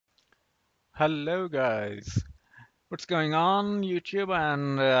Hello guys, what's going on YouTube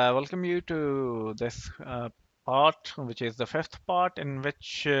and welcome you to this part which is the fifth part in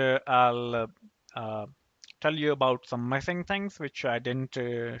which I'll tell you about some missing things which I didn't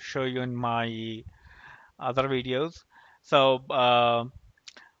show you in my other videos. So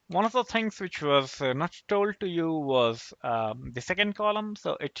one of the things which was not told to you was the second column.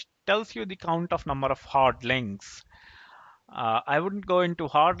 So it tells you the count of number of hard links. I wouldn't go into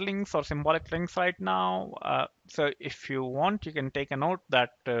hard links or symbolic links right now. So if you want, you can take a note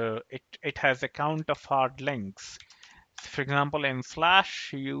that it has a count of hard links. For example, in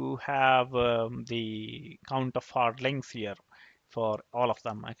slash, you have the count of hard links here for all of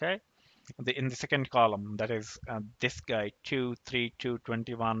them. Okay, in the second column, that is this guy 2, 3, 2,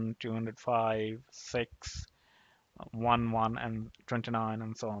 21, 205, 6, 1, 1, and 29,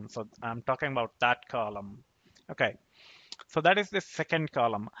 and so on. So I'm talking about that column. Okay. So that is the second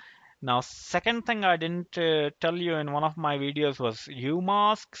column. Now, second thing I didn't tell you in one of my videos was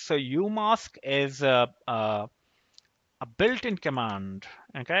umask. So umask is a built-in command.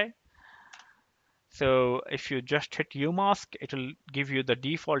 Okay. So if you just hit umask, it will give you the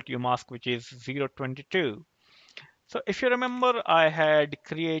default umask, which is 022. So if you remember, I had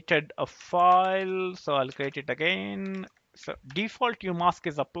created a file. So I'll create it again. So default umask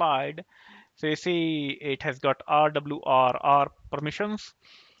is applied. So you see it has got RWRR permissions.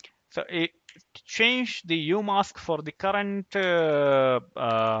 So it change the umask for the current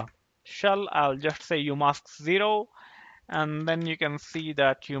shell. I'll just say umask 0, and then you can see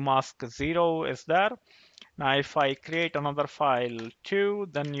that umask 0 is there. Now if I create another file 2,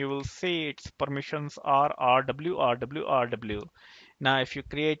 then you will see its permissions are rw, rw, rw. Now if you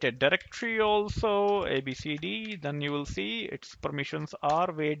create a directory also abcd, then you will see its permissions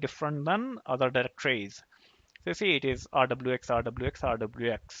are way different than other directories. So see it is rwx, rwx,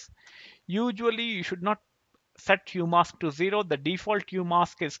 rwx. Usually you should not set umask to 0. The default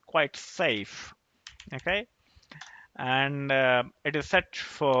umask is quite safe. Okay, and it is set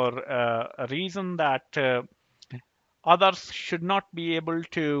for a reason that others should not be able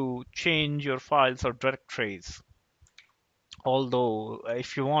to change your files or directories. Although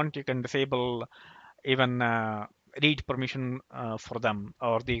if you want, you can disable even read permission for them,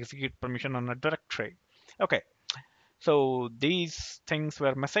 or the execute permission on a directory. Okay, so these things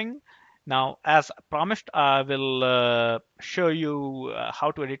were missing. Now, as promised, I will show you how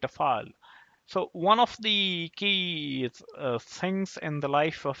to edit a file. So one of the key things in the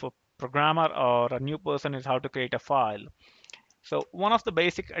life of a programmer or a new person is how to create a file. So one of the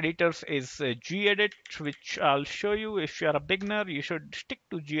basic editors is Gedit, which I'll show you. If you're a beginner, you should stick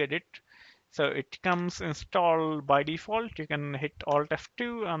to Gedit. So it comes installed by default. You can hit Alt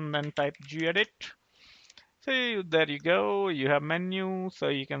F2 and then type Gedit. So there you go, you have menu, so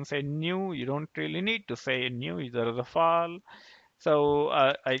you can say new. You don't really need to say new, there is a file. So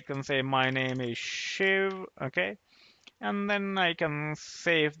I can say my name is Shiv, okay, and then I can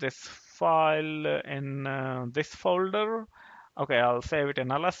save this file in this folder. Okay, I'll save it in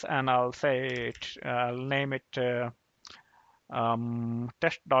ls, and I'll say it, I'll name it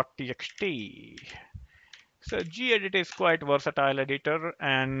test.txt. So gedit is quite versatile editor,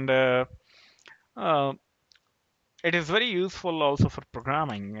 and uh, it is very useful also for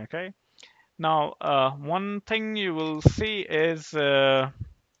programming. Okay, now one thing you will see is okay,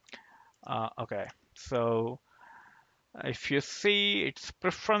 so if you see its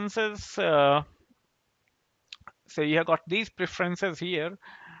preferences, so you have got these preferences here.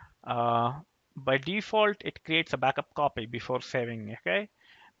 uh, by default it creates a backup copy before saving. Okay,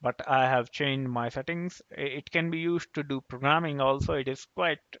 but I have changed my settings. It can be used to do programming also. It is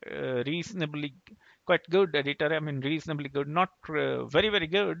quite reasonably quite good editor. I mean reasonably good, not very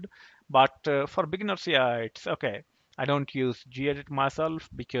good, but for beginners, yeah, it's okay. I don't use gedit myself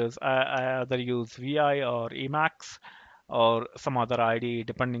because I either use vi or emacs or some other id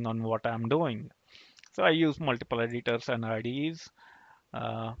depending on what I'm doing. So I use multiple editors and ids.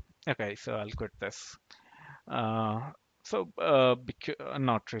 uh, okay, so I'll quit this. Not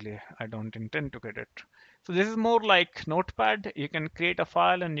really. I don't intend to get it. So this is more like Notepad. You can create a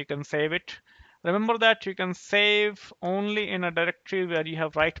file and you can save it. Remember that you can save only in a directory where you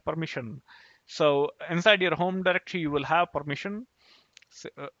have write permission. So inside your home directory, you will have permission.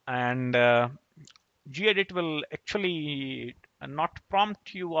 And gedit will actually not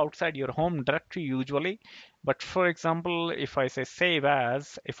prompt you outside your home directory usually. But for example, if I say save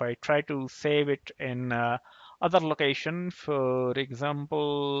as, if I try to save it in other location, for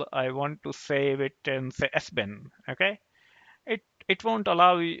example, I want to save it in say sbin, okay, it won't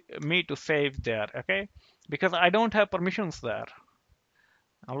allow me to save there, okay, because I don't have permissions there.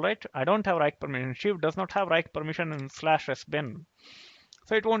 All right, I don't have write permission. Shift does not have write permission in /sbin,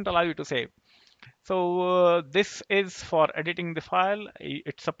 so it won't allow you to save. So this is for editing the file.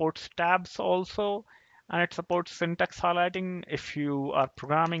 It supports tabs also, and it supports syntax highlighting. If you are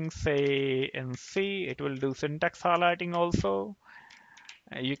programming, say in C, it will do syntax highlighting also.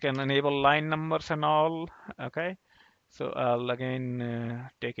 You can enable line numbers and all. Okay, so I'll again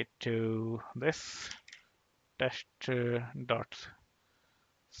take it to this test dot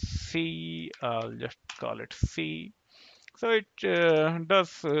C. I'll just call it C. So it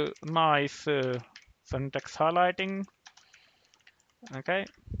does nice syntax highlighting. Okay,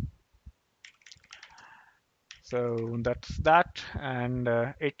 so that's that, and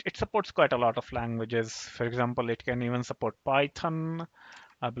it supports quite a lot of languages. For example, it can even support Python,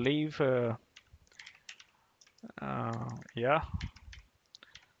 I believe. Yeah,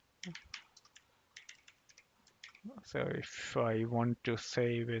 so if I want to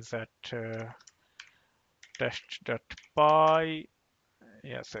save is at test.py,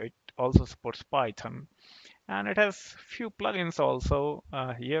 yeah, so it also supports Python. And it has few plugins also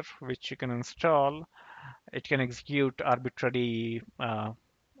here which you can install. It can execute arbitrary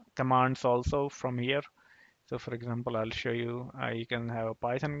commands also from here. So for example, I'll show you. You can have a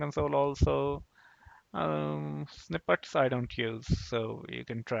Python console also. Snippets I don't use, so you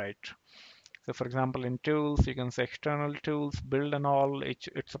can try it. So for example, in tools, you can say external tools, build and all. It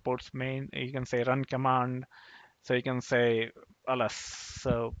supports main. You can say run command. So you can say ls.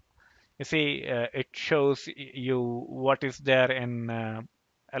 So you see, it shows you what is there in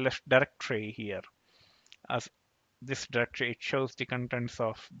ls directory here. As this directory, it shows the contents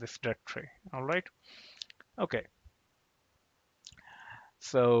of this directory. All right. Okay.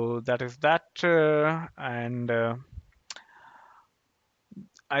 So that is that, and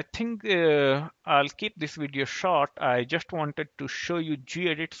I think I'll keep this video short. I just wanted to show you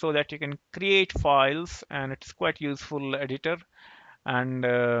Gedit so that you can create files, and it's quite useful editor. And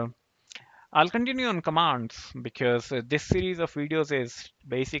I'll continue on commands because this series of videos is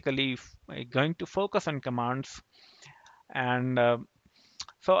basically going to focus on commands. And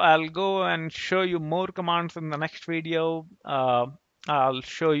so I'll go and show you more commands in the next video. I'll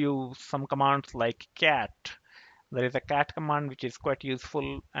show you some commands like cat. There is a cat command which is quite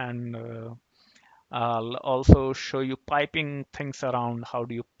useful, and I'll also show you piping things around. How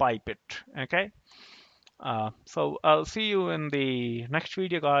do you pipe it? Okay. So I'll see you in the next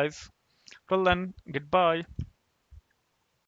video, guys. Till then, goodbye.